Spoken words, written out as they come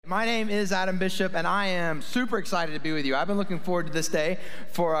My name is Adam Bishop, and I am super excited to be with you. I've been looking forward to this day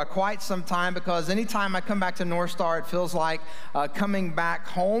for quite some time because anytime I come back to North Star, it feels like coming back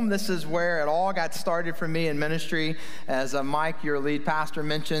home. This is where it all got started for me in ministry. As Mike, your lead pastor,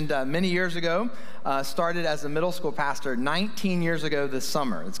 mentioned many years ago, started as a middle school pastor 19 years ago this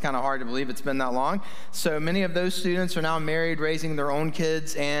summer. It's kind of hard to believe it's been that long. So many of those students are now married, raising their own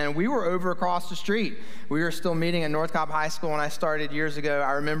kids, and we were over across the street. We were still meeting at North Cobb High School when I started years ago.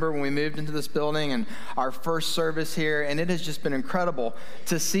 I remember when we moved into this building and our first service here, and it has just been incredible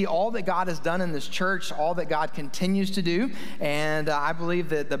to see all that God has done in this church, all that God continues to do, and I believe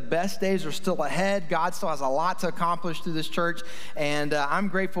that the best days are still ahead. God still has a lot to accomplish through this church, and I'm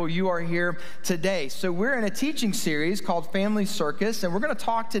grateful you are here today. So we're in a teaching series called Family Circus, and we're going to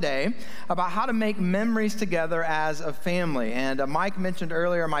talk today about how to make memories together as a family. And Mike mentioned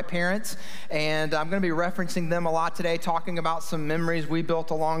earlier my parents, and I'm going to be referencing them a lot today, talking about some memories we built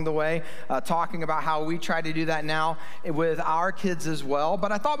along the way, talking about how we try to do that now with our kids as well.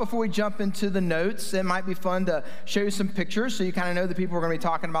 But I thought before we jump into the notes, it might be fun to show you some pictures so you kind of know the people we're going to be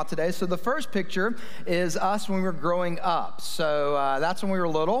talking about today. So the first picture is us when we were growing up. So that's when we were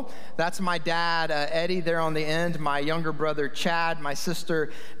little. That's my dad, Eddie, there on the end, my younger brother, Chad, my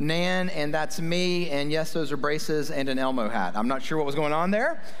sister, Nan, and that's me. And yes, those are braces and an Elmo hat. I'm not sure what was going on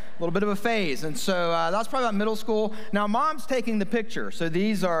there. A little bit of a phase. And so that's probably about middle school. Now, Mom's taking the picture. So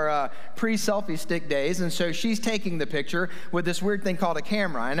these are pre-selfie stick days. And so she's taking the picture with this weird thing called a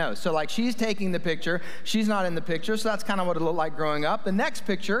camera. I know. So like she's taking the picture. She's not in the picture. So that's kind of what it looked like growing up. The next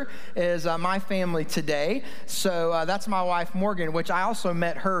picture is my family today. So that's my wife, Morgan, which I also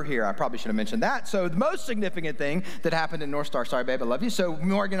met her here. I probably should have mentioned that. So the most significant thing that happened in North Star, sorry, babe, I love you. So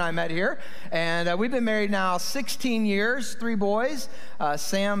Morgan and I met here. And we've been married now 16 years, 3 boys.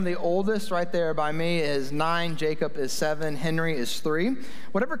 Sam, the oldest right there by me, is 9. Jacob is 7. Henry is 3.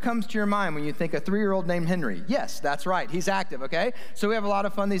 Whatever comes to your mind when you think a 3-year-old named Henry. Yes, that's right. He's active, okay? So we have a lot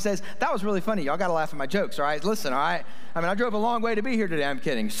of fun these days. That was really funny. Y'all got to laugh at my jokes, all right? Listen, all right? I mean, I drove a long way to be here today. I'm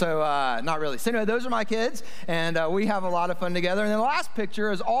kidding. So not really. So anyway, those are my kids, and we have a lot of fun together. And then the last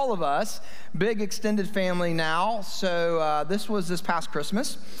picture is all of us, big extended family now. So this was this past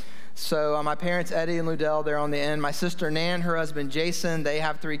Christmas. So my parents, Eddie and Ludell, they're on the end. My sister, Nan, her husband, Jason, they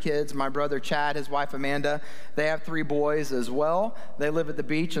have 3 kids. My brother, Chad, his wife, Amanda, they have 3 boys as well. They live at the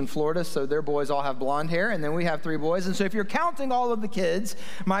beach in Florida, so their boys all have blonde hair. And then we have 3 boys. And so if you're counting all of the kids,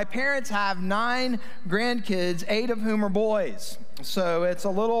 my parents have 9 grandkids, 8 of whom are boys. So it's a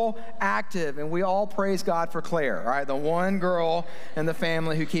little active, and we all praise God for Claire, all right, the one girl in the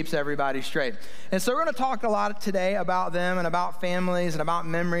family who keeps everybody straight. And so we're going to talk a lot today about them and about families and about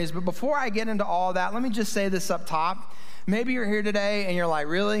memories. But before I get into all that, let me just say this up top. Maybe you're here today and you're like,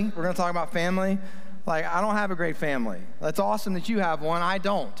 really? We're going to talk about family? Like, I don't have a great family. That's awesome that you have one. I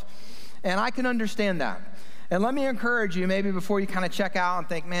don't. And I can understand that. And let me encourage you, maybe before you kind of check out and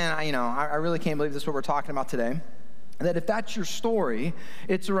think, man, I really can't believe this is what we're talking about today. That if that's your story,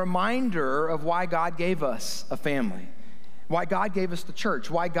 it's a reminder of why God gave us a family, why God gave us the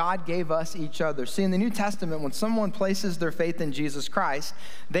church, why God gave us each other. See, in the New Testament, when someone places their faith in Jesus Christ,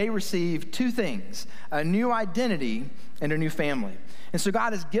 they receive 2 things, a new identity and a new family. And so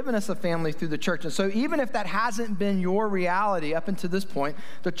God has given us a family through the church. And so even if that hasn't been your reality up until this point,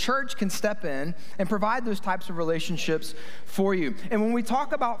 the church can step in and provide those types of relationships for you. And when we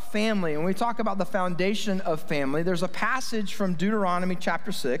talk about family, and we talk about the foundation of family, there's a passage from Deuteronomy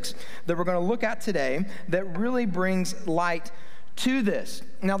chapter 6 that we're going to look at today that really brings light to this.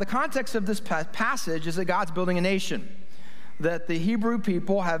 Now, the context of this passage is that God's building a nation, that the Hebrew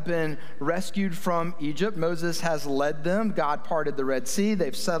people have been rescued from Egypt. Moses has led them. God parted the Red Sea.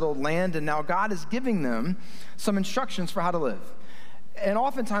 They've settled land, and now God is giving them some instructions for how to live. And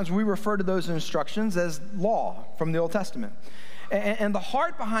oftentimes we refer to those instructions as law from the Old Testament. And the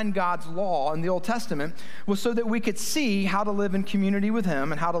heart behind God's law in the Old Testament was so that we could see how to live in community with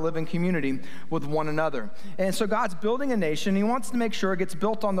Him and how to live in community with one another. And so God's building a nation. He wants to make sure it gets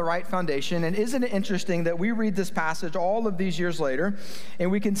built on the right foundation. And isn't it interesting that we read this passage all of these years later, and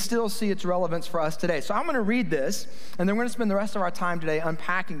we can still see its relevance for us today? So I'm going to read this, and then we're going to spend the rest of our time today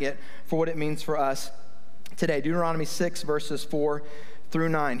unpacking it for what it means for us today. Deuteronomy 6, verses 4 through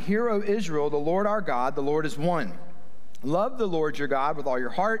 9. Hear, O Israel, the Lord our God, the Lord is one. Love the Lord your God with all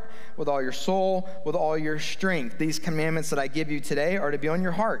your heart, with all your soul, with all your strength. These commandments that I give you today are to be on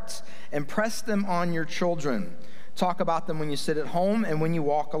your hearts, and press them on your children, Talk about them when you sit at home and when you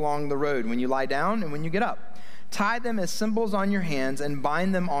walk along the road, when you lie down and when you get up. Tie them as symbols on your hands and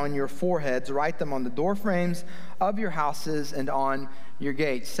bind them on your foreheads. Write them on the door frames of your houses and on your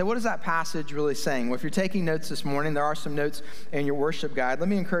gates. So what is that passage really saying? Well, if you're taking notes this morning, there are some notes in your worship guide. Let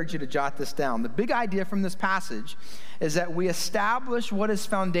me encourage you to jot this down. The big idea from this passage is that we establish what is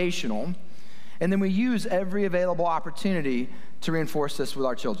foundational, and then we use every available opportunity to reinforce this with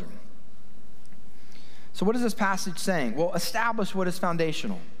our children. So what is this passage saying? Well, establish what is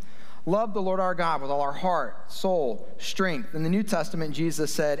foundational. Love the Lord our God with all our heart, soul, strength. In the New Testament,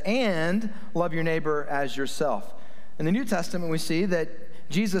 Jesus said, and love your neighbor as yourself. In the New Testament, we see that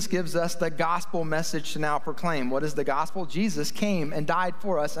Jesus gives us the gospel message to now proclaim. What is the gospel? Jesus came and died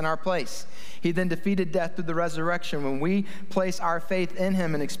for us in our place. He then defeated death through the resurrection. When we place our faith in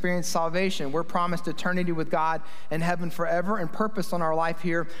him and experience salvation, we're promised eternity with God in heaven forever and purpose on our life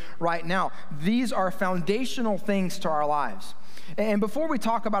here right now. These are foundational things to our lives. And before we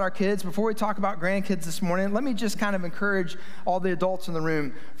talk about our kids, before we talk about grandkids this morning, let me just kind of encourage all the adults in the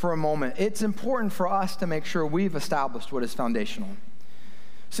room for a moment. It's important for us to make sure we've established what is foundational.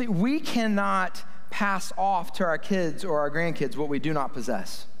 See, we cannot pass off to our kids or our grandkids what we do not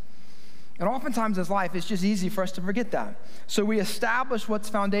possess. And oftentimes in life, it's just easy for us to forget that. So we establish what's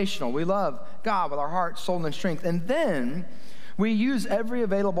foundational. We love God with our heart, soul, and strength. And then we use every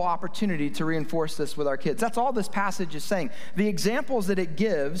available opportunity to reinforce this with our kids. That's all this passage is saying. The examples that it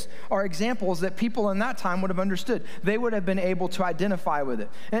gives are examples that people in that time would have understood. They would have been able to identify with it.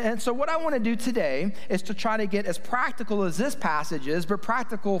 And so what I want to do today is to try to get as practical as this passage is, but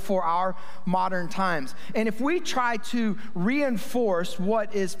practical for our modern times. And if we try to reinforce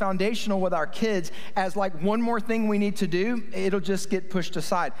what is foundational with our kids as like one more thing we need to do, it'll just get pushed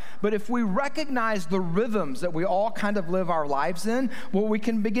aside. But if we recognize the rhythms that we all kind of live our lives in, what we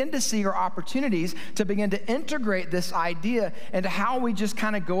can begin to see are opportunities to begin to integrate this idea into how we just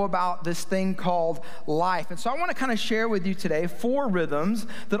kind of go about this thing called life. And so I want to kind of share with you today 4 rhythms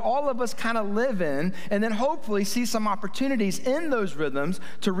that all of us kind of live in, and then hopefully see some opportunities in those rhythms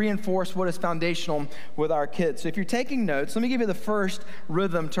to reinforce what is foundational with our kids. So if you're taking notes, let me give you the first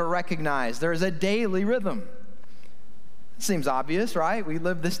rhythm to recognize. There is a daily rhythm. Seems obvious, right? We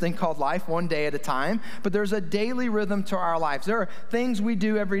live this thing called life one day at a time, but there's a daily rhythm to our lives. There are things we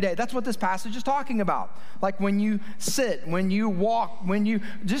do every day. That's what this passage is talking about. Like when you sit, when you walk,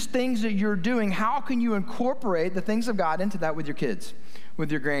 just things that you're doing, how can you incorporate the things of God into that with your kids,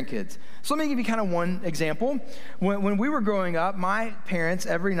 with your grandkids? So let me give you kind of one example. When we were growing up, my parents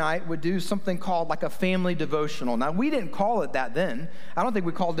every night would do something called like a family devotional. Now, we didn't call it that then. I don't think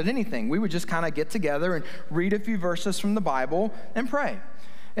we called it anything. We would just kind of get together and read a few verses from the Bible and pray.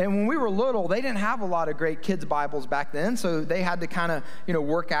 And when we were little, they didn't have a lot of great kids' Bibles back then, so they had to kind of,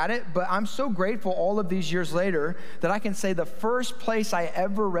 work at it. But I'm so grateful all of these years later that I can say the first place I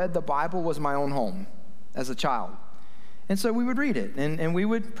ever read the Bible was my own home as a child. And so we would read it, and we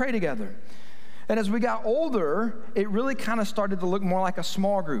would pray together. And as we got older, it really kind of started to look more like a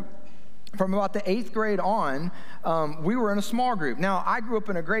small group. From about the 8th grade on, we were in a small group. Now, I grew up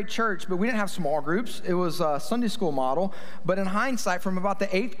in a great church, but we didn't have small groups. It was a Sunday school model. But in hindsight, from about the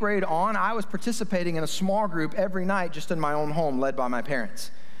 8th grade on, I was participating in a small group every night just in my own home, led by my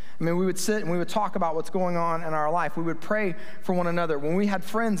parents. I mean, we would sit and we would talk about what's going on in our life. We would pray for one another. When we had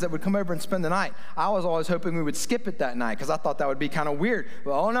friends that would come over and spend the night, I was always hoping we would skip it that night because I thought that would be kind of weird.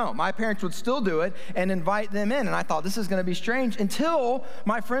 Well, oh no, my parents would still do it and invite them in. And I thought this is going to be strange until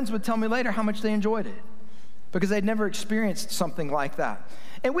my friends would tell me later how much they enjoyed it because they'd never experienced something like that.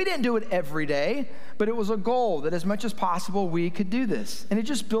 And we didn't do it every day, but it was a goal that as much as possible we could do this. And it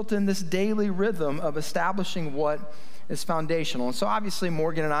just built in this daily rhythm of establishing what is foundational. And so obviously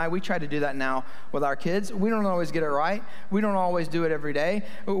Morgan and I, we try to do that now with our kids. We don't always get it right. We don't always do it every day.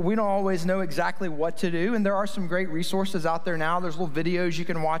 We don't always know exactly what to do. And there are some great resources out there now. There's little videos you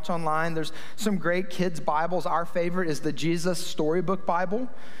can watch online. There's some great kids' Bibles. Our favorite is the Jesus Storybook Bible.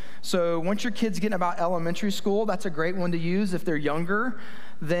 So once your kids get in about elementary school, that's a great one to use. If they're younger,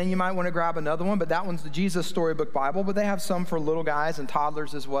 then you might want to grab another one. But that one's the Jesus Storybook Bible. But they have some for little guys and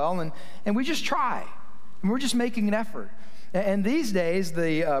toddlers as well. And we just try. And we're just making an effort. And these days,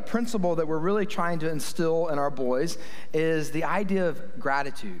 the principle that we're really trying to instill in our boys is the idea of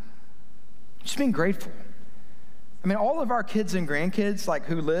gratitude. Just being grateful. I mean, all of our kids and grandkids, like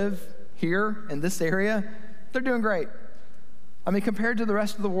who live here in this area, they're doing great. I mean, compared to the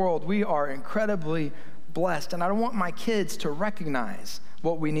rest of the world, we are incredibly blessed. And I want my kids to recognize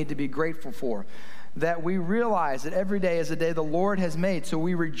what we need to be grateful for. That we realize that every day is a day the Lord has made, so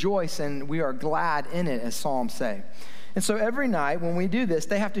we rejoice and we are glad in it, as Psalms say. And so every night when we do this,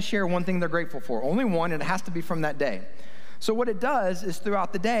 they have to share one thing they're grateful for. Only one, and it has to be from that day. So what it does is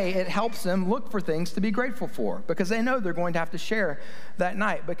throughout the day, it helps them look for things to be grateful for because they know they're going to have to share that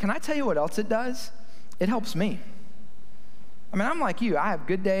night. But can I tell you what else it does? It helps me. I mean, I'm like you. I have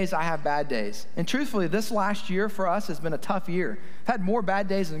good days. I have bad days. And truthfully, this last year for us has been a tough year. I've had more bad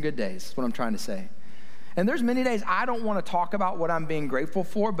days than good days, is what I'm trying to say. And there's many days I don't want to talk about what I'm being grateful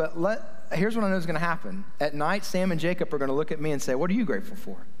for, but here's what I know is going to happen. At night, Sam and Jacob are going to look at me and say, what are you grateful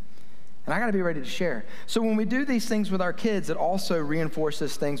for? And I got to be ready to share. So when we do these things with our kids, it also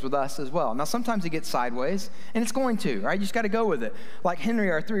reinforces things with us as well. Now, sometimes it gets sideways, and it's going to, right? You just got to go with it. Like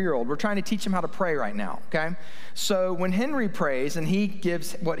Henry, our 3-year-old, we're trying to teach him how to pray right now, okay? So when Henry prays and he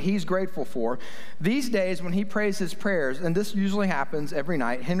gives what he's grateful for, these days when he prays his prayers, and this usually happens every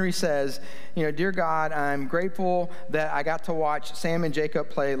night, Henry says, dear God, I'm grateful that I got to watch Sam and Jacob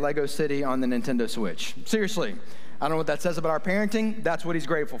play Lego City on the Nintendo Switch. Seriously. I don't know what that says about our parenting. That's what he's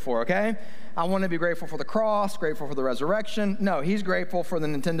grateful for, okay? I want to be grateful for the cross, grateful for the resurrection. No, he's grateful for the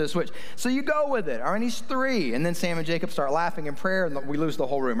Nintendo Switch. So you go with it, all right? He's 3. And then Sam and Jacob start laughing in prayer, and we lose the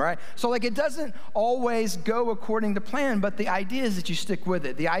whole room, right? So, it doesn't always go according to plan, but the idea is that you stick with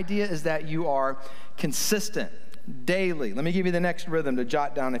it. The idea is that you are consistent daily. Let me give you the next rhythm to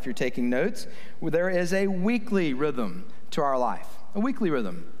jot down if you're taking notes. There is a weekly rhythm to our life, a weekly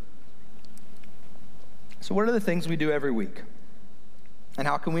rhythm. So what are the things we do every week? And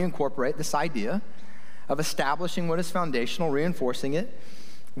how can we incorporate this idea of establishing what is foundational, reinforcing it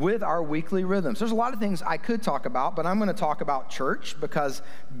with our weekly rhythms? There's a lot of things I could talk about, but I'm going to talk about church because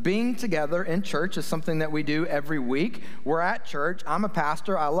being together in church is something that we do every week. We're at church. I'm a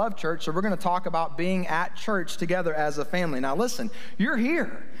pastor. I love church. So we're going to talk about being at church together as a family. Now listen, you're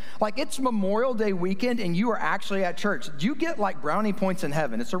here. It's Memorial Day weekend and you are actually at church. You get brownie points in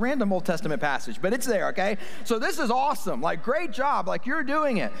heaven. It's a random Old Testament passage, but it's there, okay? So this is awesome. Great job. You're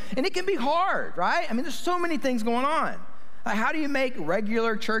doing it. And it can be hard, right? I mean, there's so many things going on. How do you make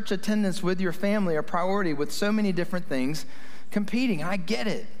regular church attendance with your family a priority with so many different things competing? I get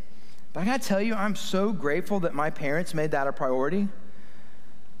it. But I got to tell you, I'm so grateful that my parents made that a priority.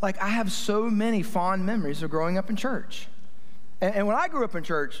 I have so many fond memories of growing up in church. And when I grew up in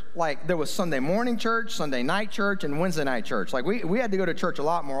church, there was Sunday morning church, Sunday night church, and Wednesday night church. We had to go to church a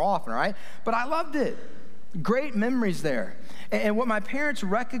lot more often, right? But I loved it. Great memories there. And what my parents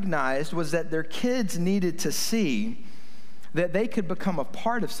recognized was that their kids needed to see that they could become a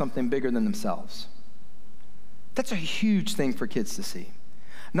part of something bigger than themselves. That's a huge thing for kids to see.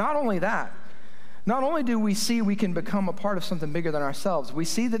 Not only that, not only do we see we can become a part of something bigger than ourselves, we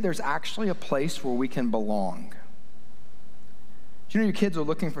see that there's actually a place where we can belong. Do you know your kids are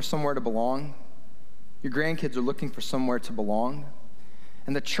looking for somewhere to belong? Your grandkids are looking for somewhere to belong.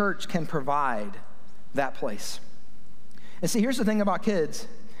 And the church can provide that place. And see, here's the thing about kids.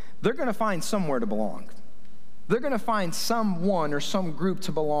 They're going to find somewhere to belong. They're going to find someone or some group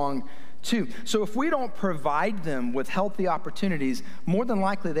to belong to. So if we don't provide them with healthy opportunities, more than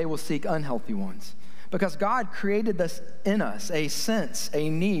likely they will seek unhealthy ones. Because God created this in us, a sense, a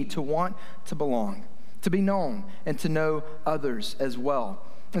need to want to belong, to be known, and to know others as well.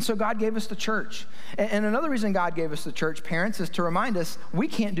 And so God gave us the church. And another reason God gave us the church, parents, is to remind us we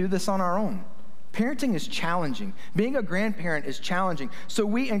can't do this on our own. Parenting is challenging. Being a grandparent is challenging. So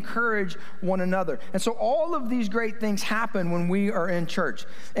we encourage one another. And so all of these great things happen when we are in church.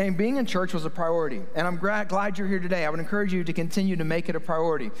 And being in church was a priority. And I'm glad you're here today. I would encourage you to continue to make it a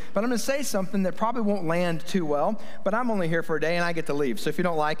priority. But I'm going to say something that probably won't land too well, but I'm only here for a day and I get to leave. So if you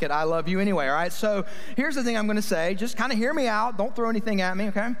don't like it, I love you anyway, all right? So here's the thing I'm going to say. Just kind of hear me out. Don't throw anything at me,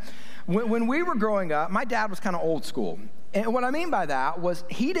 okay? When we were growing up, my dad was kind of old school. And what I mean by that was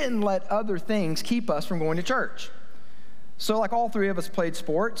he didn't let other things keep us from going to church. So all 3 of us played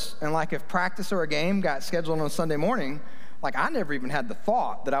sports, and if practice or a game got scheduled on a Sunday morning, I never even had the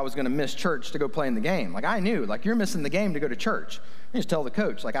thought that I was going to miss church to go play in the game. I knew, you're missing the game to go to church. You just tell the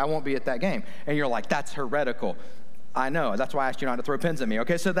coach, I won't be at that game. And you're like, that's heretical. I know. That's why I asked you not to throw pins at me,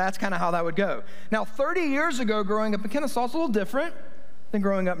 okay? So that's kind of how that would go. Now, 30 years ago, growing up in Kennesaw, it's a little different than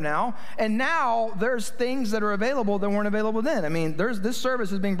growing up now. And now there's things that are available that weren't available then. I mean, this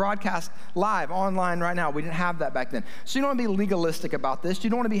service is being broadcast live online right now. We didn't have that back then. So you don't want to be legalistic about this. You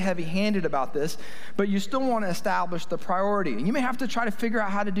don't want to be heavy-handed about this, but you still want to establish the priority. And you may have to try to figure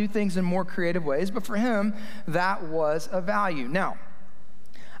out how to do things in more creative ways, but for him, that was a value. Now,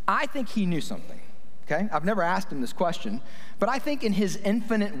 I think he knew something, okay? I've never asked him this question, but I think in his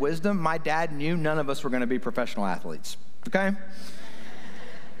infinite wisdom, my dad knew none of us were going to be professional athletes, okay?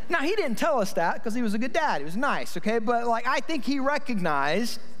 Now, he didn't tell us that because he was a good dad. He was nice, okay? But I think he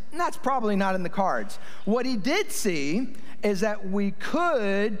recognized That's probably not in the cards. What he did see is that we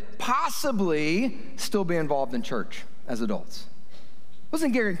could possibly still be involved in church as adults. It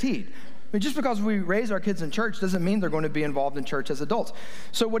wasn't guaranteed. I mean, just because we raise our kids in church doesn't mean they're going to be involved in church as adults.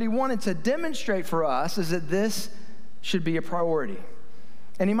 So what he wanted to demonstrate for us is that this should be a priority.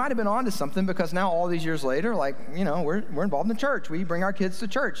 And he might have been onto something, because now all these years later, like, you know, we're involved in church. We bring our kids to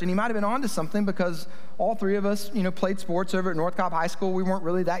church. And he might have been onto something, because all three of us, you know, played sports over at North Cobb High School. We weren't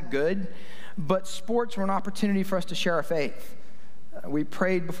really that good, but sports were an opportunity for us to share our faith. We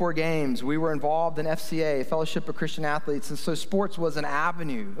prayed before games. We were involved in FCA, Fellowship of Christian Athletes, and so sports was an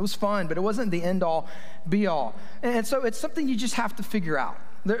avenue. It was fun, but it wasn't the end-all, be-all. And so it's something you just have to figure out.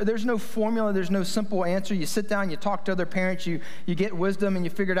 There's no formula. There's no simple answer. You sit down, you talk to other parents, you get wisdom, and you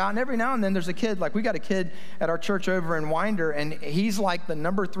figure it out. And every now and then there's a kid, like we got a kid at our church over in Winder, and he's like the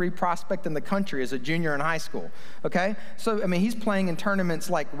number 3 prospect in the country as a junior in high school, okay? So, I mean, he's playing in tournaments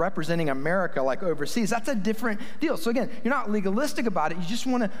like representing America, like overseas. That's a different deal. So again, you're not legalistic about it. You just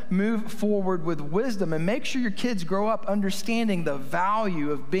want to move forward with wisdom and make sure your kids grow up understanding the value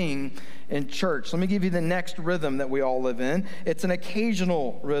of being in church. Let me give you the next rhythm that we all live in. It's an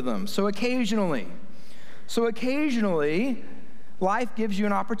occasional rhythm. So occasionally, life gives you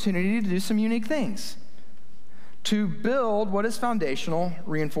an opportunity to do some unique things. To build what is foundational,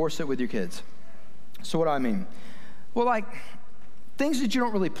 reinforce it with your kids. So what do I mean? Well, like things that you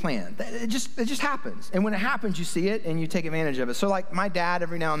don't really plan. It just happens. And when it happens, you see it and you take advantage of it. So like my dad,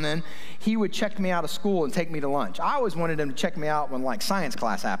 every now and then, he would check me out of school and take me to lunch. I always wanted him to check me out when like science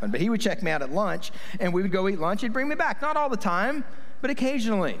class happened, but he would check me out at lunch and we would go eat lunch. He'd bring me back. Not all the time, but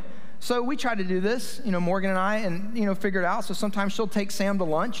occasionally. So we tried to do this, you know, Morgan and I, and, you know, figure it out. So sometimes she'll take Sam to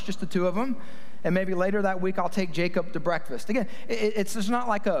lunch, just the two of them. And maybe later that week, I'll take Jacob to breakfast. Again, it's not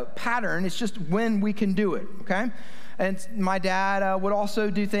like a pattern. It's just when we can do it, okay? And my dad would also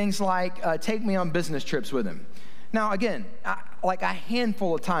do things like take me on business trips with him. Now, again, like a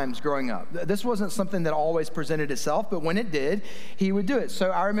handful of times growing up. This wasn't something that always presented itself, but when it did, he would do it.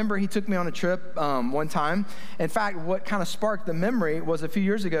 So I remember he took me on a trip one time. In fact, what kind of sparked the memory was a few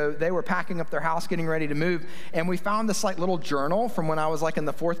years ago, they were packing up their house, getting ready to move, and we found this like little journal from when I was like in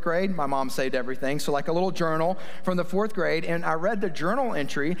the 4th grade. My mom saved everything, so like a little journal from the 4th grade, and I read the journal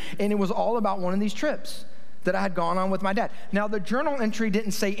entry, and it was all about one of these trips that I had gone on with my dad. Now, the journal entry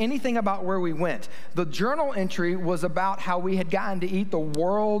didn't say anything about where we went. The journal entry was about how we had gotten to eat the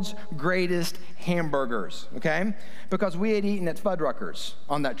world's greatest hamburgers, okay? Because we had eaten at Fuddruckers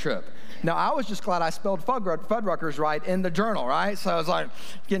on that trip. Now, I was just glad I spelled Fuddruckers right in the journal, right? So I was like,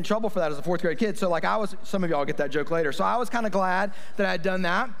 get in trouble for that as a 4th grade kid. So like some of y'all get that joke later. So I was kind of glad that I had done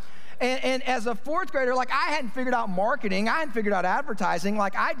that. And as a 4th grader, like I hadn't figured out marketing, I hadn't figured out advertising,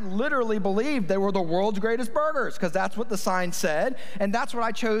 like I literally believed they were the world's greatest burgers because that's what the sign said, and that's what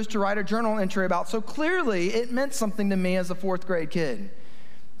I chose to write a journal entry about. So clearly it meant something to me as a 4th grade kid.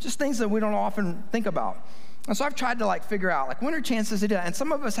 Just things that we don't often think about. And so I've tried to like figure out, like, when are chances to do that? And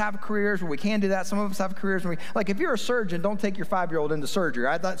some of us have careers where we can do that. Some of us have careers where like, if you're a surgeon, don't take your 5-year-old into surgery,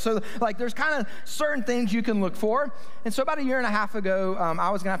 right? So like, there's kind of certain things you can look for. And so about a year and a half ago, I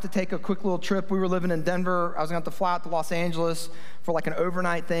was gonna have to take a quick little trip. We were living in Denver. I was gonna have to fly out to Los Angeles for like an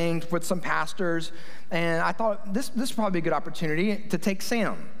overnight thing with some pastors. And I thought this would probably be a good opportunity to take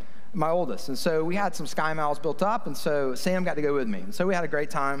Sam, my oldest. And so we had some Sky Miles built up, and so Sam got to go with me. And so we had a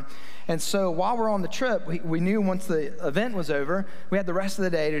great time. And so while we're on the trip, we knew once the event was over, we had the rest of the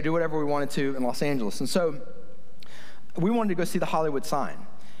day to do whatever we wanted to in Los Angeles. And so we wanted to go see the Hollywood sign.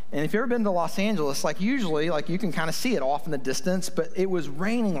 And if you've ever been to Los Angeles, like usually, like you can kind of see it off in the distance, but it was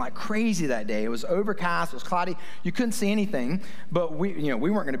raining like crazy that day. It was overcast, it was cloudy. You couldn't see anything, but we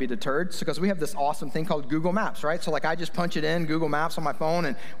weren't going to be deterred because we have this awesome thing called Google Maps, right? So like I just punch it in, Google Maps on my phone,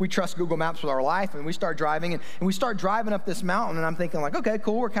 and we trust Google Maps with our life, and we start driving, and we start driving up this mountain, and I'm thinking like, okay,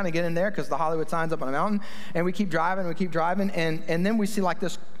 cool, we're kind of getting there because the Hollywood sign's up on a mountain, and we keep driving, and then we see like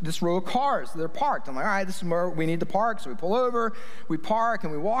this row of cars that are parked. I'm like, all right, this is where we need to park, so we pull over, we park,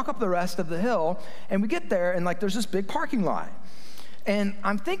 and we walk up the rest of the hill, and we get there, and like there's this big parking lot, and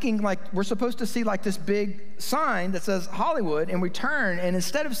I'm thinking like we're supposed to see like this big sign that says Hollywood, and we turn, and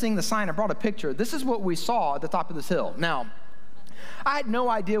instead of seeing the sign, I brought a picture. This is what we saw at the top of this hill. Now, I had no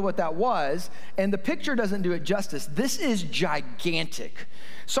idea what that was, and the picture doesn't do it justice. This is gigantic.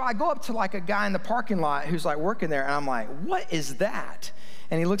 So I go up to like a guy in the parking lot who's like working there, and I'm like, what is that?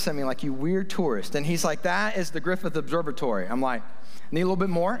 And he looks at me like, you weird tourist. And he's like, that is the Griffith Observatory. I'm like, need a little bit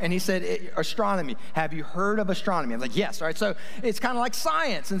more? And he said, astronomy. Have you heard of astronomy? I'm like, yes. All right, so it's kind of like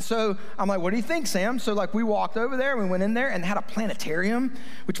science. And so I'm like, what do you think, Sam? So like we walked over there, we went in there and had a planetarium,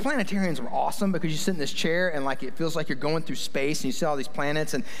 which planetariums were awesome because you sit in this chair and like it feels like you're going through space and you see all these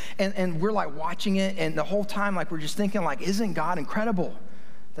planets. And we're like watching it, and the whole time like we're just thinking like, isn't God incredible?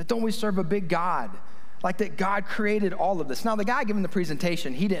 That don't we serve a big God? Like that God created all of this. Now, the guy giving the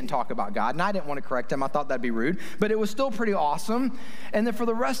presentation, he didn't talk about God, and I didn't want to correct him. I thought that'd be rude, but it was still pretty awesome. And then for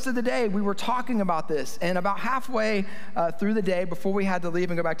the rest of the day, we were talking about this. And about halfway through the day, before we had to leave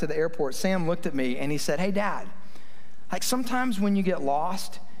and go back to the airport, Sam looked at me and he said, hey, Dad, like sometimes when you get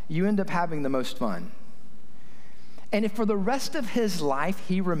lost, you end up having the most fun. And if for the rest of his life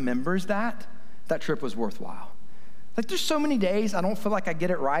he remembers that, that trip was worthwhile. Like there's so many days I don't feel like I get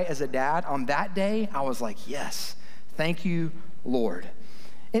it right as a dad. On that day, I was like, yes, thank you, Lord.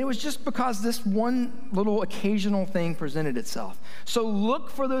 And it was just because this one little occasional thing presented itself. So look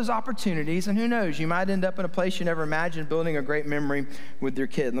for those opportunities, and who knows, you might end up in a place you never imagined, building a great memory with your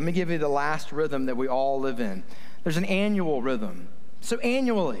kid. Let me give you the last rhythm that we all live in. There's an annual rhythm. So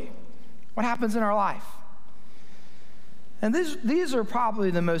annually, what happens in our life? And these are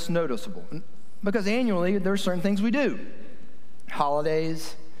probably the most noticeable. Because annually, there are certain things we do.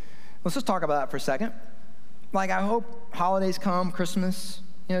 Holidays. Let's just talk about that for a second. Like, I hope holidays come, Christmas,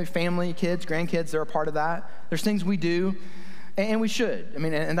 family, kids, grandkids, they're a part of that. There's things we do, and we should. I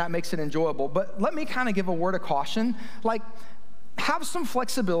mean, and that makes it enjoyable. But let me kind of give a word of caution. Like, have some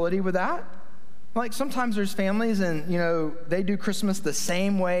flexibility with that. Like sometimes there's families and, they do Christmas the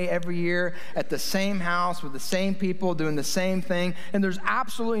same way every year at the same house with the same people doing the same thing. And there's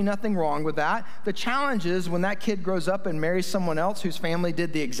absolutely nothing wrong with that. The challenge is when that kid grows up and marries someone else whose family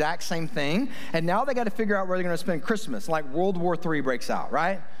did the exact same thing. And now they got to figure out where they're going to spend Christmas. Like World War III breaks out,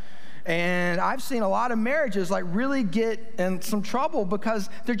 right? And I've seen a lot of marriages like really get in some trouble because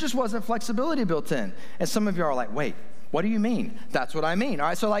there just wasn't flexibility built in. And some of you are like, wait. What do you mean? That's what I mean. All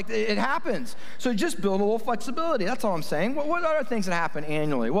right, so like it happens. So just build a little flexibility. That's all I'm saying. What other things that happen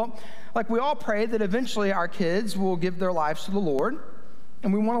annually? Well, like we all pray that eventually our kids will give their lives to the Lord,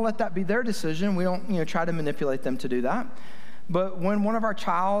 and we want to let that be their decision. We don't, try to manipulate them to do that. But when one of our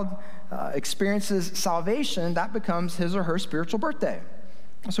child experiences salvation, that becomes his or her spiritual birthday.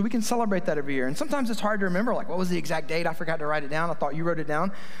 So we can celebrate that every year. And sometimes it's hard to remember, like, what was the exact date? I forgot to write it down. I thought you wrote it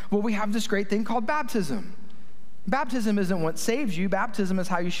down. Well, we have this great thing called baptism. Baptism isn't what saves you. Baptism is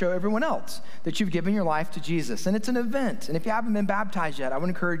how you show everyone else that you've given your life to Jesus. And it's an event. And if you haven't been baptized yet, I would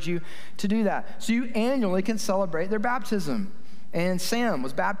encourage you to do that. So you annually can celebrate their baptism. And Sam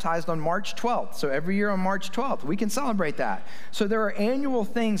was baptized on March 12th. So every year on March 12th, we can celebrate that. So there are annual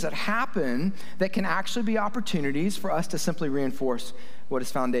things that happen that can actually be opportunities for us to simply reinforce what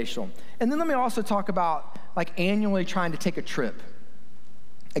is foundational. And then let me also talk about like annually trying to take a trip,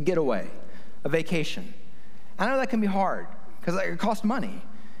 a getaway, a vacation. I know that can be hard because it costs money.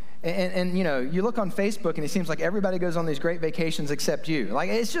 And you look on Facebook and it seems like everybody goes on these great vacations except you. Like,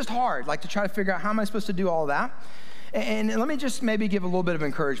 it's just hard, like to try to figure out how am I supposed to do all of that. And let me just maybe give a little bit of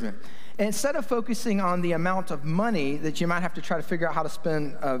encouragement. Instead of focusing on the amount of money that you might have to try to figure out how to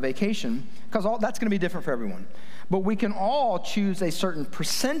spend a vacation, because that's going to be different for everyone. But we can all choose a certain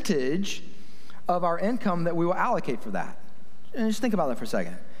percentage of our income that we will allocate for that. And just think about that for a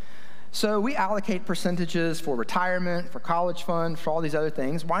second. So we allocate percentages for retirement, for college fund, for all these other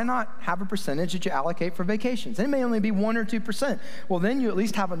things. Why not have a percentage that you allocate for vacations? It may only be 1 or 2%. Well, then you at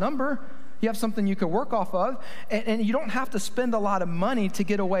least have a number. You have something you can work off of, and you don't have to spend a lot of money to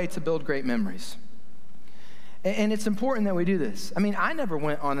get away to build great memories. And it's important that we do this. I mean, I never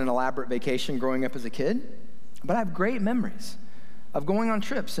went on an elaborate vacation growing up as a kid, but I have great memories of going on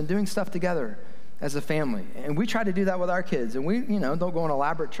trips and doing stuff together as a family. And we try to do that with our kids. And we, don't go on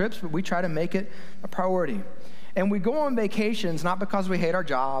elaborate trips, but we try to make it a priority. And we go on vacations not because we hate our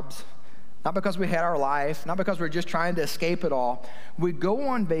jobs, not because we hate our life, not because we're just trying to escape it all. We go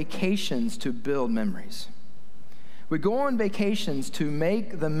on vacations to build memories. We go on vacations to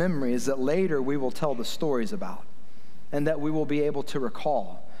make the memories that later we will tell the stories about, and that we will be able to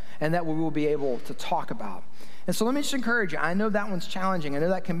recall, and that we will be able to talk about. And so let me just encourage you. I know that one's challenging. I know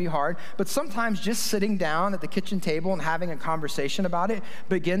that can be hard. But sometimes just sitting down at the kitchen table and having a conversation about it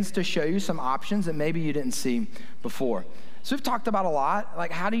begins to show you some options that maybe you didn't see before. So we've talked about a lot.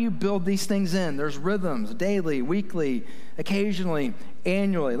 Like, how do you build these things in? There's rhythms, daily, weekly, occasionally,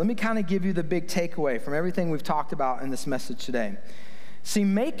 annually. Let me kind of give you the big takeaway from everything we've talked about in this message today. See,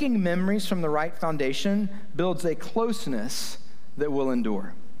 making memories from the right foundation builds a closeness that will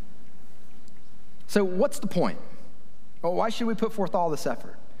endure. So what's the point? Well, why should we put forth all this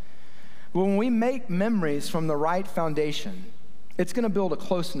effort? Well, when we make memories from the right foundation, it's going to build a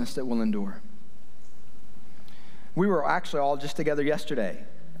closeness that will endure. We were actually all just together yesterday.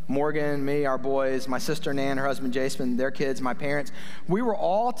 Morgan, me, our boys, my sister Nan, her husband Jason, their kids, my parents. We were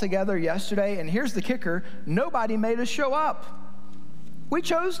all together yesterday, and here's the kicker. Nobody made us show up. We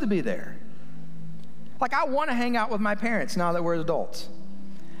chose to be there. Like, I want to hang out with my parents now that we're adults.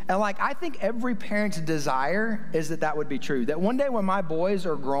 And like, I think every parent's desire is that that would be true. That one day when my boys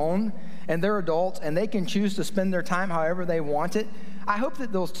are grown and they're adults and they can choose to spend their time however they want it, I hope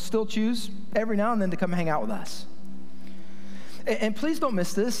that they'll still choose every now and then to come hang out with us. And please don't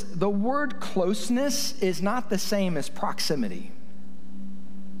miss this. The word closeness is not the same as proximity.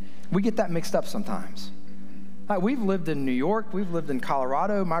 We get that mixed up sometimes. We've lived in New York. We've lived in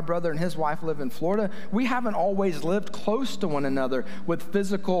Colorado. My brother and his wife live in Florida. We haven't always lived close to one another with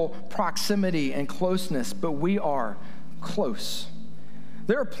physical proximity and closeness, but we are close.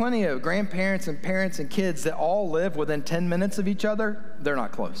 There are plenty of grandparents and parents and kids that all live within 10 minutes of each other. They're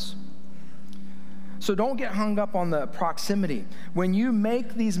not close. So don't get hung up on the proximity. When you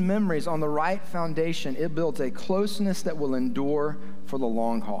make these memories on the right foundation, it builds a closeness that will endure for the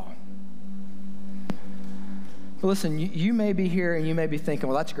long haul. But listen, you may be here and you may be thinking,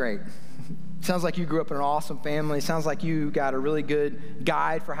 well, that's great. Sounds like you grew up in an awesome family. Sounds like you got a really good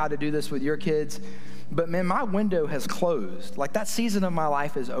guide for how to do this with your kids. But man, my window has closed. Like, that season of my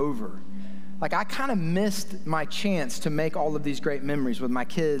life is over. Like, I kind of missed my chance to make all of these great memories with my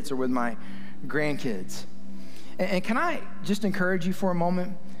kids or with my grandkids. And can I just encourage you for a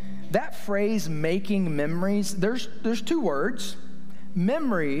moment? That phrase, making memories, there's two words.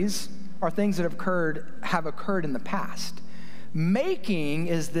 Memories are things that have occurred in the past. Making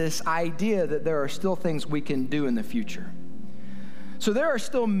is this idea that there are still things we can do in the future. So there are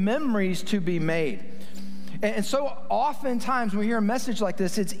still memories to be made. And so oftentimes when we hear a message like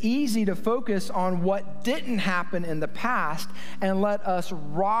this, it's easy to focus on what didn't happen in the past and let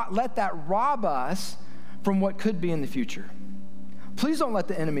that rob us from what could be in the future. Please don't let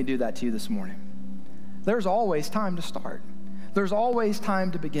the enemy do that to you this morning. There's always time to start. There's always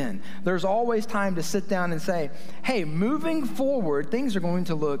time to begin. There's always time to sit down and say, hey, moving forward, things are going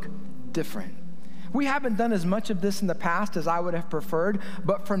to look different. We haven't done as much of this in the past as I would have preferred,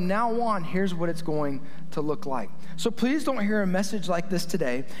 but from now on, here's what it's going to look like. So please don't hear a message like this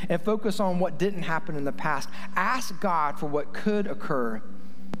today and focus on what didn't happen in the past. Ask God for what could occur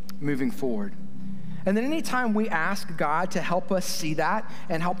moving forward. And then anytime we ask God to help us see that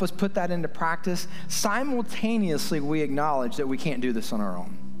and help us put that into practice, simultaneously we acknowledge that we can't do this on our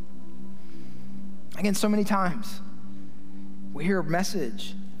own. Again, so many times we hear a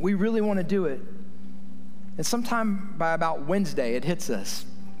message, we really want to do it, and sometime by about Wednesday, it hits us.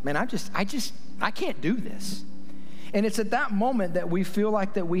 Man, I can't do this. And it's at that moment that we feel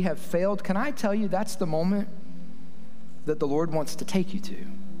like that we have failed. Can I tell you that's the moment that the Lord wants to take you to?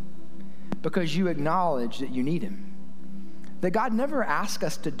 Because you acknowledge that you need him. That God never asks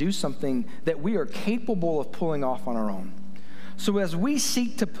us to do something that we are capable of pulling off on our own. So as we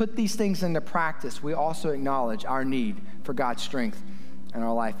seek to put these things into practice, we also acknowledge our need for God's strength in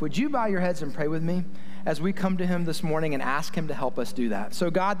our life. Would you bow your heads and pray with me as we come to him this morning and ask him to help us do that? So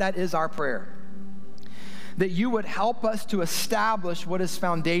God, that is our prayer. That you would help us to establish what is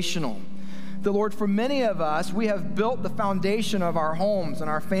foundational. The Lord, for many of us, we have built the foundation of our homes and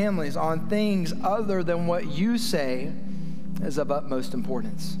our families on things other than what you say is of utmost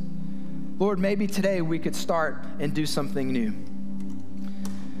importance. Lord, maybe today we could start and do something new.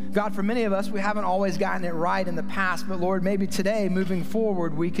 God, for many of us, we haven't always gotten it right in the past, but Lord, maybe today, moving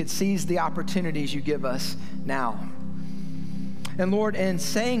forward, we could seize the opportunities you give us now. And Lord, in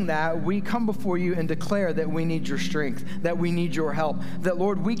saying that, we come before you and declare that we need your strength, that we need your help, that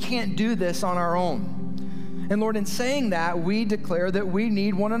Lord, we can't do this on our own. And Lord, in saying that, we declare that we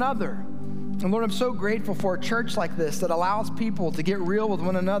need one another. And Lord, I'm so grateful for a church like this that allows people to get real with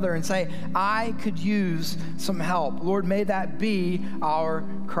one another and say, I could use some help. Lord, may that be our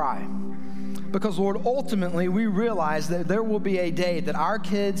cry. Because Lord, ultimately we realize that there will be a day that our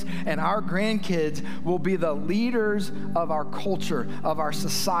kids and our grandkids will be the leaders of our culture, of our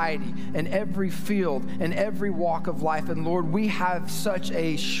society, in every field, in every walk of life. And Lord, we have such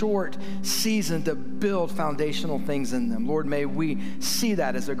a short season to build foundational things in them. Lord, may we see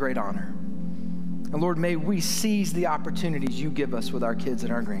that as a great honor. And Lord, may we seize the opportunities you give us with our kids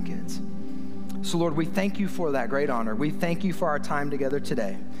and our grandkids. So Lord, we thank you for that great honor. We thank you for our time together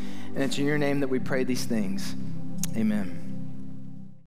today. And it's in your name that we pray these things. Amen.